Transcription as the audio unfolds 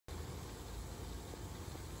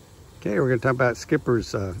Okay, we're going to talk about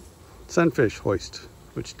Skipper's Sunfish hoist,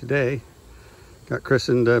 which today got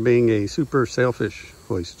christened being a super sailfish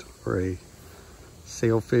hoist, or a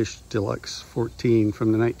Sailfish Deluxe 14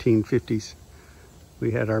 from the 1950s. We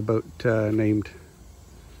had our boat named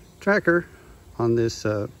Tracker on this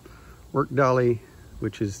work dolly,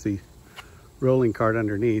 which is the rolling cart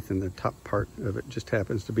underneath, and the top part of it just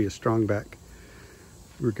happens to be a strongback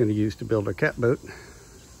we're going to use to build a cat boat.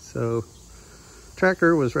 So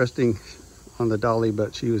Tracker was resting on the dolly,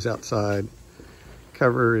 but she was outside.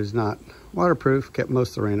 Cover is not waterproof, kept most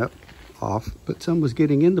of the rain off, but some was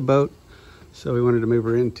getting in the boat, so we wanted to move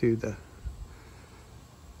her into the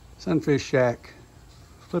sunfish shack.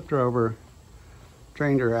 Flipped her over,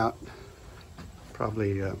 drained her out,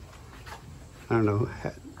 probably I don't know,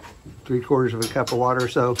 3/4 of a cup of water or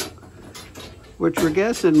so, which we're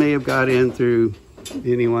guessing may have got in through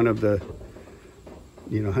any one of the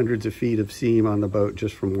hundreds of feet of seam on the boat,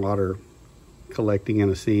 just from water collecting in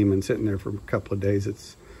a seam and sitting there for a couple of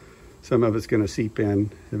days. Some of it's going to seep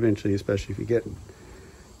in eventually, especially if you get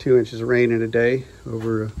 2 inches of rain in a day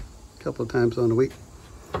over a couple of times on a week.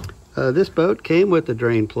 This boat came with a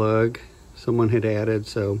drain plug someone had added,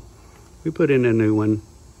 so we put in a new one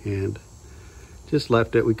and just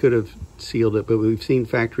left it. We could have sealed it, but we've seen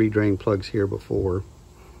factory drain plugs here before.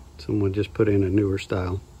 Someone just put in a newer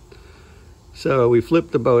style. So we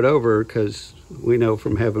flipped the boat over because we know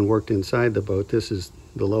from having worked inside the boat, this is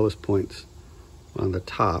the lowest points on the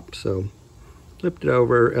top. So flipped it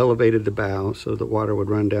over, elevated the bow so the water would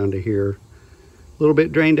run down to here. A little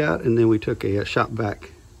bit drained out, and then we took a shop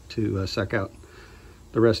vac to suck out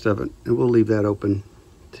the rest of it. And we'll leave that open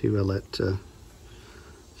to let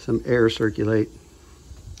some air circulate.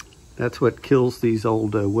 That's what kills these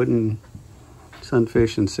old wooden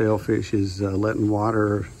sunfish and sailfish, is letting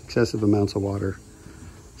water, excessive amounts of water,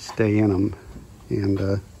 stay in them.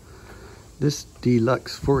 And this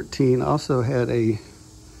Deluxe 14 also had a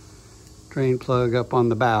drain plug up on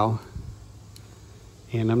the bow,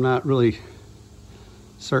 and I'm not really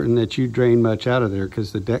certain that you drain much out of there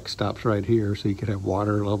because the deck stops right here, so you could have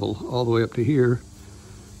water level all the way up to here,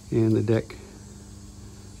 and the deck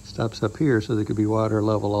stops up here, so there could be water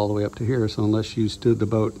level all the way up to here. So unless you stood the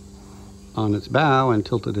boat on its bow and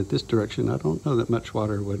tilted it this direction, I don't know that much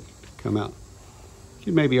water would come out. You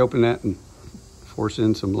could maybe open that and force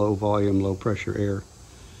in some low volume, low pressure air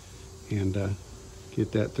and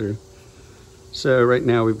get that through. So right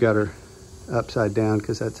now we've got her upside down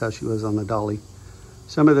because that's how she was on the dolly.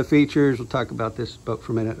 Some of the features, we'll talk about this boat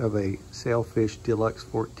for a minute, of a Sailfish Deluxe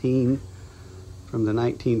 14 from the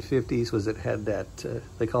 1950s, was it had that,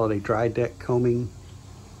 they call it a dry deck combing.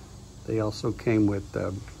 They also came with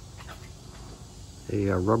a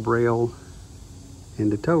rub rail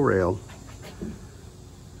and a tow rail,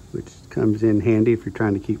 which comes in handy if you're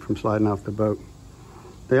trying to keep from sliding off the boat.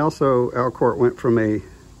 They also, Alcort went from a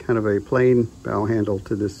kind of a plain bow handle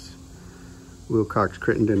to this Wilcox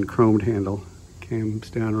Crittenden chromed handle. Comes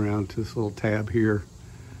down around to this little tab here,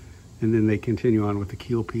 and then they continue on with the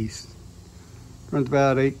keel piece. Runs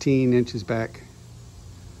about 18 inches back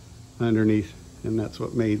underneath, and that's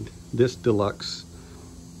what made this Deluxe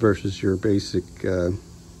versus your basic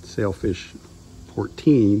Sailfish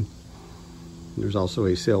 14. There's also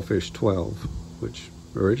a Sailfish 12, which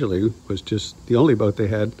originally was just the only boat they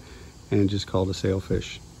had and just called a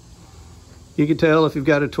Sailfish. You can tell if you've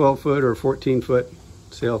got a 12-foot or a 14-foot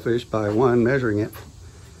sailfish by one, measuring it,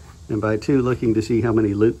 and by two, looking to see how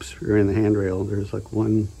many loops are in the handrail. There's like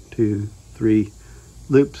 1, 2, 3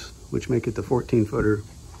 loops, which make it the 14-footer,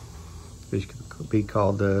 which could be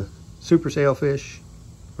called the Super Sailfish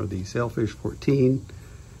or the Sailfish 14.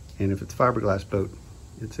 And if it's a fiberglass boat,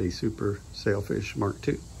 it's a Super Sailfish Mark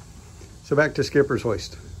II. So back to Skipper's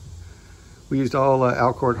hoist. We used all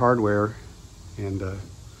Alcort hardware and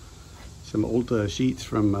some old sheets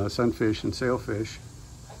from Sunfish and Sailfish.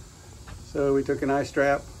 So we took an eye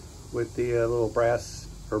strap with the little brass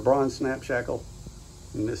or bronze snap shackle,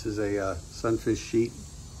 and this is a Sunfish sheet.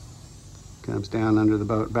 Comes down under the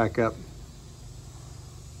boat, back up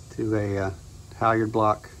to a halyard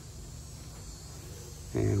block,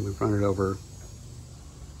 and we've run it over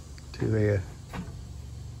to a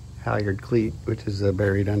halyard cleat, which is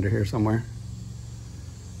buried under here somewhere.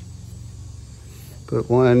 Put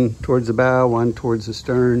one towards the bow, one towards the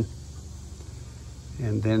stern,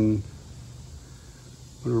 and then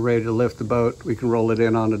when we're ready to lift the boat, we can roll it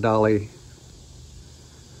in on a dolly,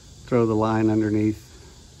 throw the line underneath,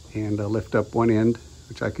 and lift up one end,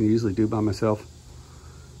 which I can usually do by myself.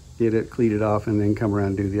 Get it, cleat it off, and then come around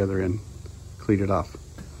and do the other end, cleat it off.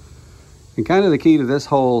 And kind of the key to this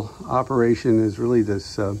whole operation is really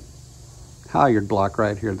this halyard block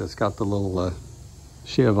right here that's got the little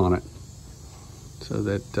shiv on it, so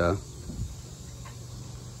that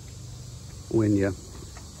when you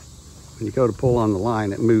go to pull on the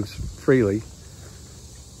line, it moves freely.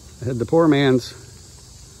 I had the poor man's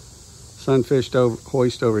Sunfish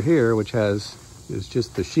hoist over here, which is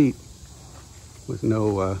just the sheet with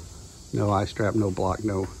no eye strap, no block,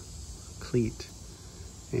 no cleat,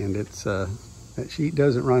 and it's that sheet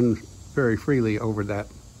doesn't run very freely over that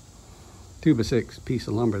 2x6 piece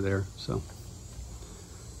of lumber there. So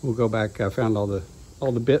we'll go back. I found all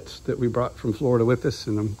the bits that we brought from Florida with us,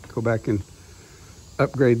 and then go back and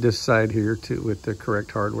upgrade this side here with the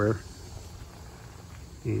correct hardware,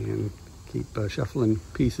 and keep shuffling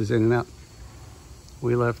pieces in and out.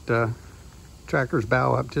 We left tractor's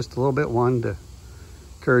bow up just a little bit, one, to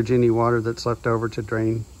encourage any water that's left over to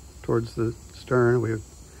drain towards the stern. We would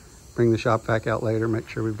bring the shop vac out later, make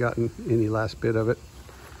sure we've gotten any last bit of it.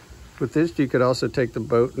 With this, you could also take the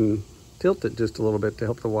boat and tilt it just a little bit to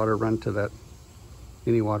help the water run to that,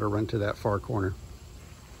 any water run to that far corner.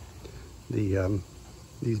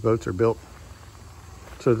 These boats are built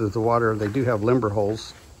so that the water, they do have limber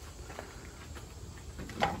holes,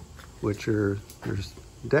 which are,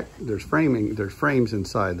 there's frames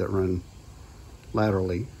inside that run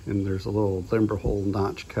laterally, and there's a little limber hole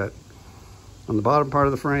notch cut on the bottom part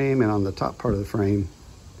of the frame and on the top part of the frame.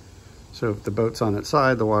 So if the boat's on its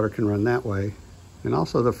side, the water can run that way. And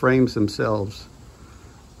also the frames themselves,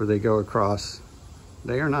 where they go across,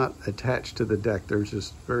 they are not attached to the deck. There's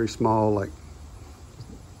this very small, like,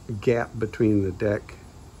 gap between the deck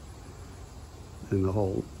and the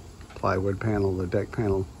whole plywood panel, the deck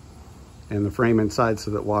panel, and the frame inside,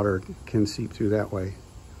 so that water can seep through that way.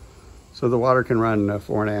 So the water can run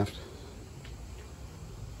fore and aft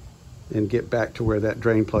and get back to where that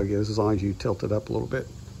drain plug is, as long as you tilt it up a little bit.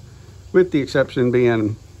 With the exception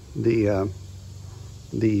being the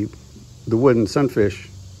wooden Sunfish,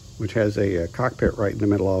 which has a cockpit right in the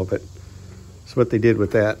middle of it. So what they did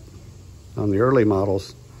with that on the early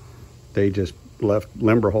models, they just left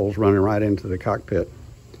limber holes running right into the cockpit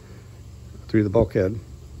through the bulkhead.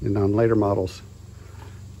 And on later models,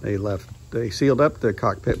 they sealed up the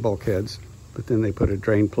cockpit bulkheads, but then they put a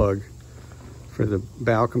drain plug for the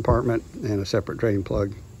bow compartment and a separate drain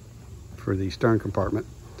plug for the stern compartment.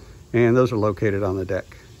 And those are located on the deck,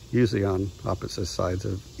 usually on opposite sides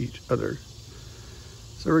of each other.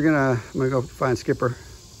 So I'm gonna go find Skipper,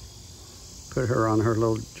 put her on her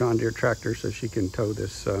little John Deere tractor so she can tow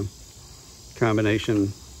this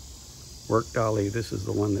combination work dolly. This is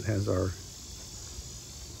the one that has our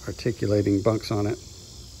articulating bunks on it.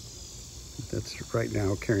 That's right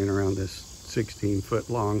now carrying around this 16-foot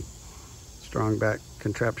long strong back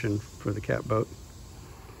contraption for the cat boat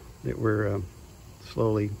that we're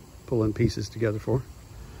slowly pulling pieces together for.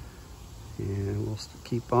 And we'll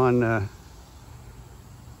keep on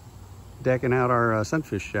decking out our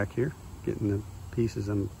Sunfish shack here, getting the pieces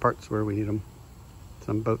and parts where we need them.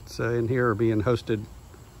 Some boats in here are being hosted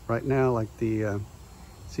right now, like the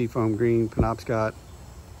Seafoam Green Penobscot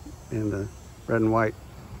and the red and white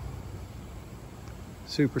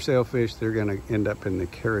Super Sailfish. They're going to end up in the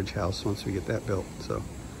carriage house once we get that built. So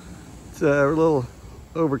it's a little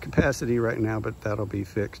over capacity right now, but that'll be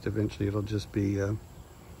fixed eventually. It'll just be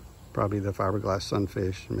probably the fiberglass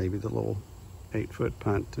Sunfish, maybe the little 8-foot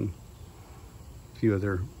punt, and a few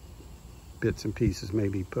other bits and pieces.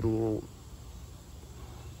 Maybe put a little,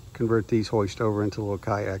 convert these hoist over into a little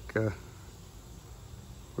kayak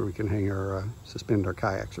where we can hang our, suspend our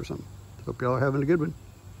kayaks or something. Hope y'all are having a good one.